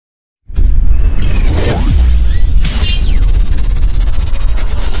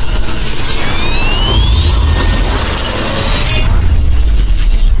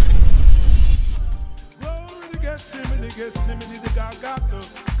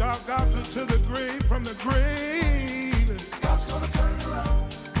God got her to the grave, from the grave. God's gonna turn it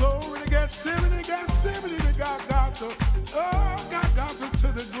around. Glory to Gethsemane, Gethsemane, to God got her. Oh, God got her to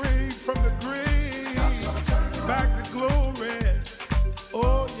the grave, from the grave. God's gonna turn it around. Back to glory.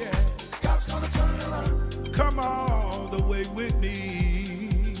 Oh, yeah. God's gonna turn it around. Come all the way with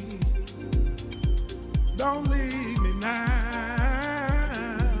me. Don't leave me now.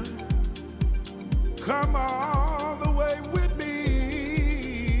 Come all the way with me.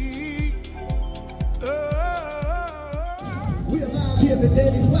 Oh. We are live here at the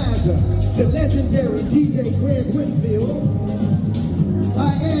Daley Plaza, the legendary DJ Winfield.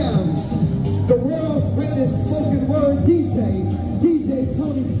 I am the world's greatest spoken word DJ, DJ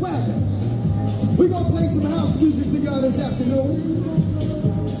Tony Swaaga. We're gonna play some house music for y'all this afternoon.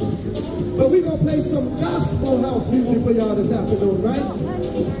 So we're gonna play some gospel house music for y'all this afternoon, right?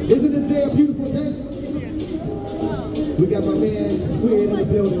 Isn't this day a beautiful day? We got my man Squid in the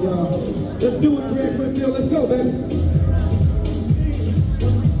building, y'all. Let's do it, Greg Winfield. Let's go, baby.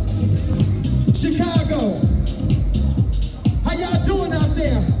 Chicago. How y'all doing out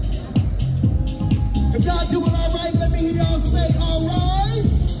there? If y'all doing all right, let me hear y'all say all right.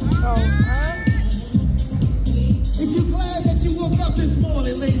 If you're glad that you woke up this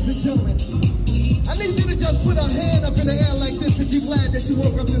morning, ladies and gentlemen, I need you to just put a hand up in the air like this if you're glad that you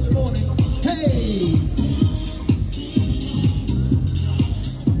woke up this morning. Hey!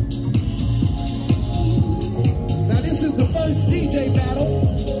 Now this is the first DJ battle,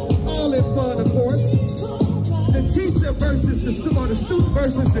 all in fun, of course. The teacher versus the student, or the student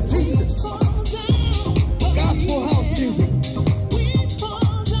versus the teacher. Gospel house music.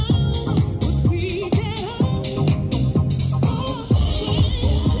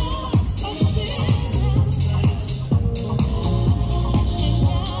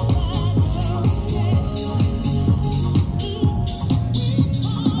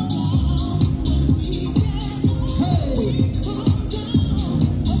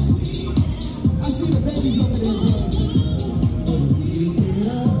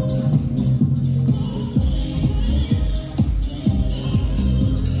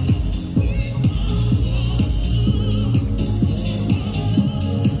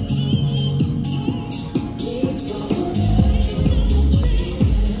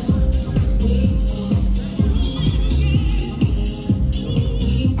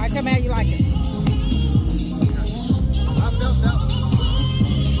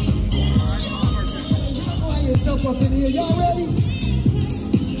 Up in here, y'all ready?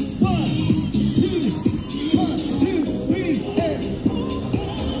 1, 2, 3, and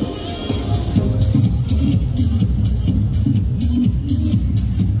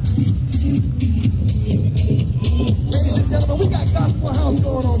ladies and gentlemen, we got gospel house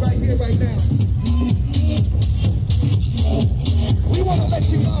going on right here, right now. We want to let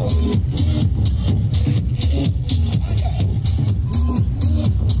you know.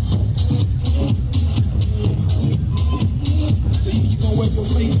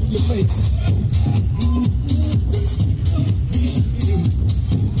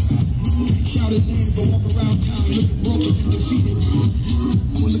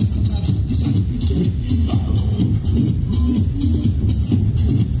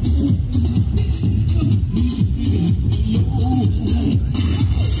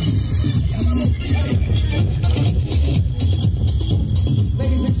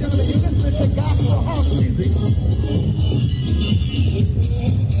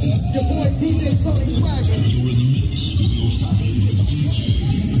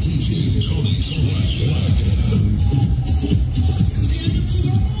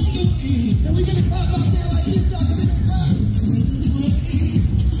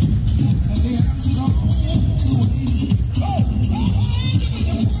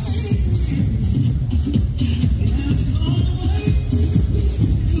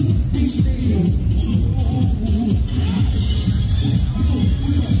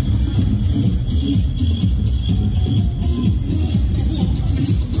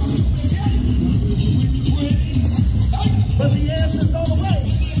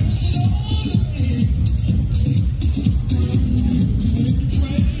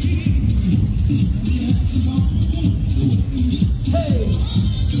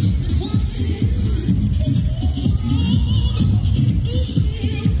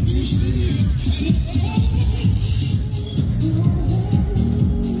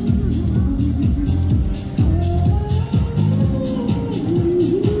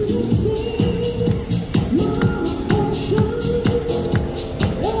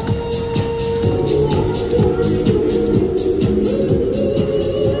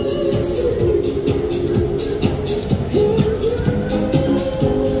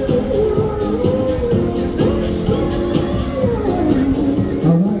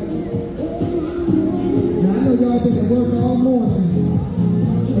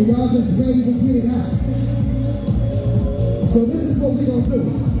 too.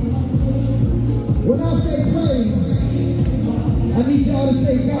 When I say praise, I need y'all to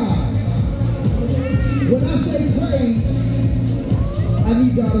say God. When I say praise, I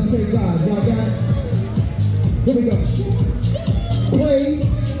need y'all to say God. Y'all got it? Here we go. Praise,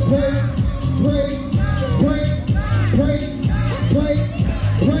 praise, praise, praise, praise, praise,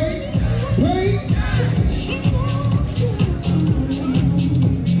 praise, praise.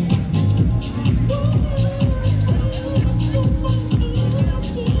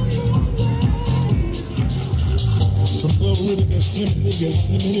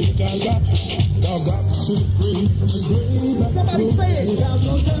 Somebody say it. God's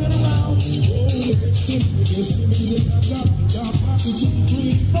gonna turn it around.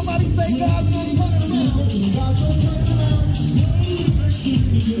 Somebody say God's gonna turn it around. God's gonna turn it around.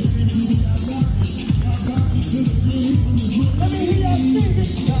 Let me hear y'all sing it.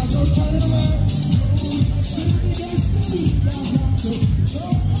 God's gonna turn it around.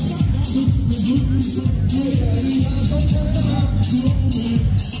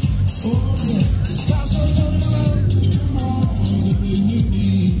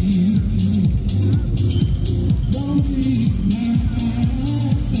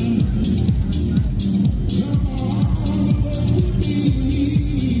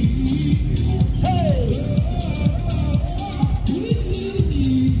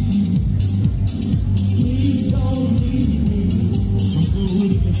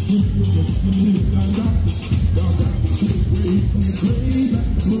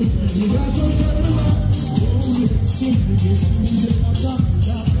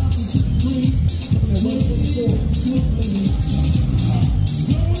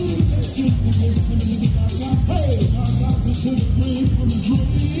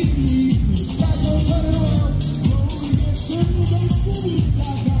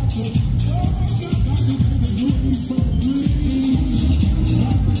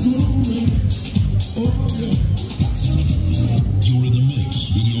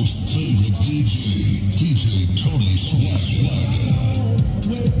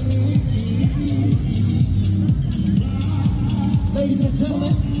 Ladies and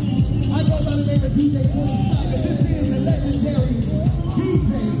gentlemen, I go by the name of DJ Swaaga. This is the legendary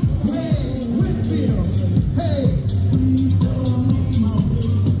DJ Winfield. Hey!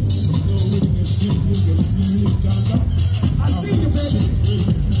 I see you, baby.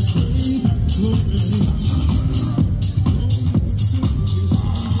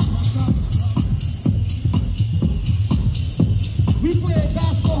 We play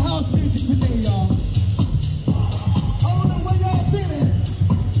gospel house music today, y'all. I don't know where y'all been at,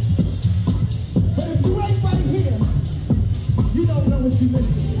 but if you ain't right here,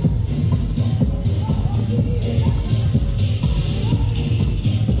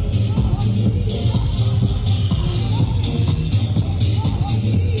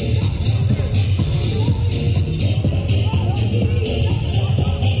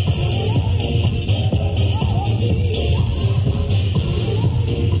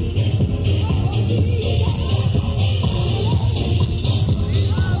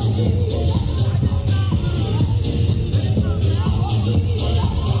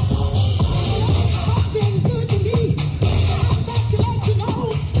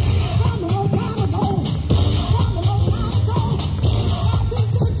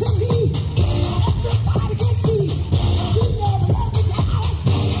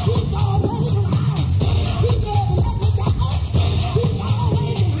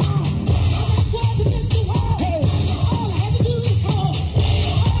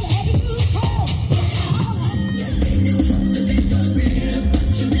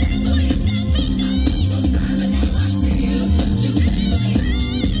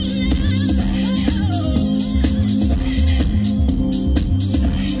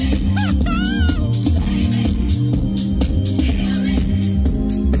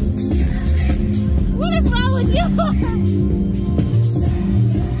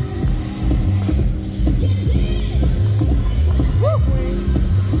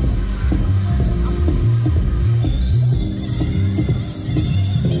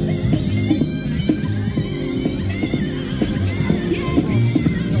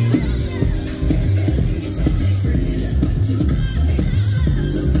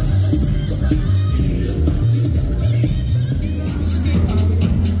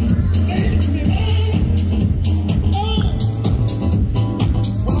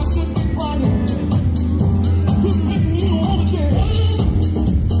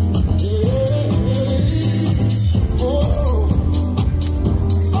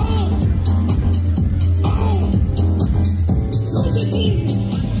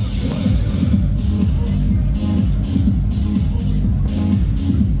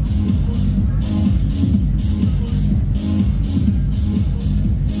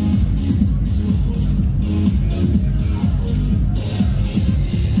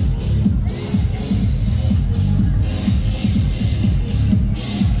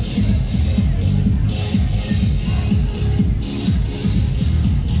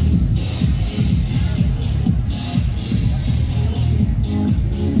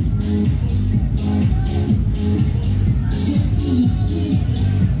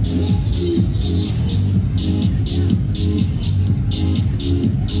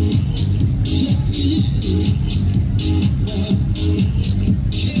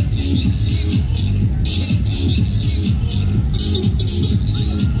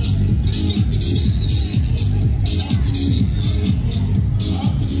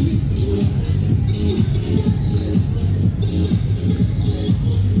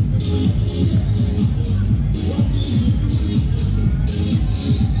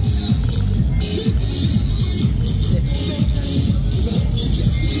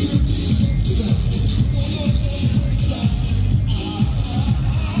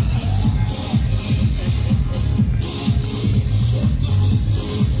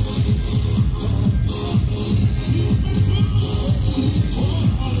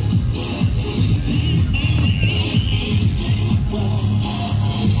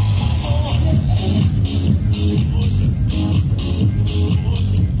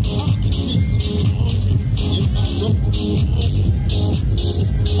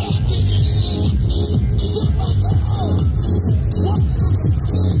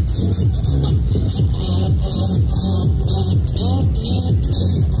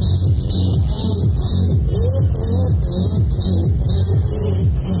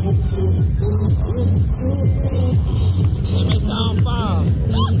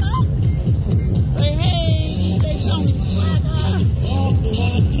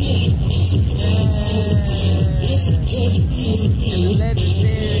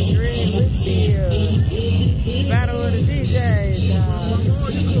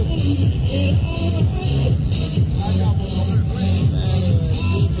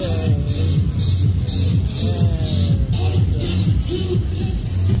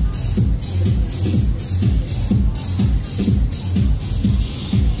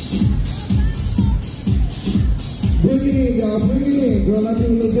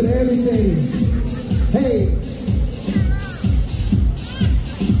 to everything. Hey.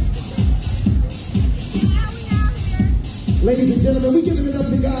 Ladies and gentlemen, we're giving it up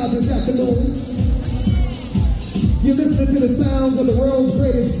to God this afternoon. You're listening to the sounds of the world's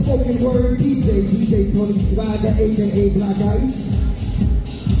greatest spoken word DJ, DJ Tony Swaaga, aka BLAQ.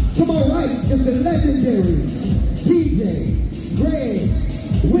 To my right is the legendary DJ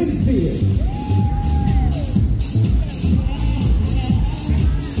Winfield.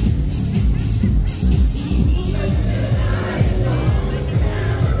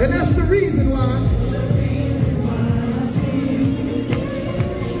 And that's the reason why.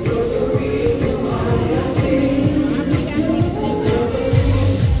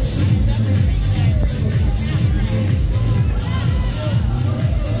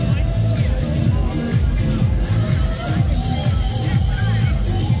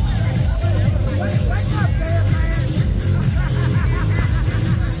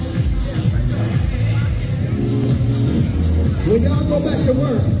 When y'all go back to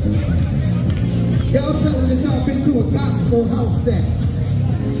work, y'all tell them that y'all been to a gospel house set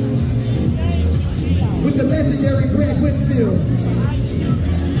with the legendary Winfield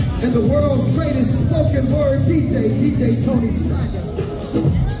and the world's greatest spoken word DJ, DJ Tony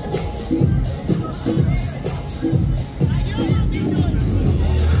Swaaga.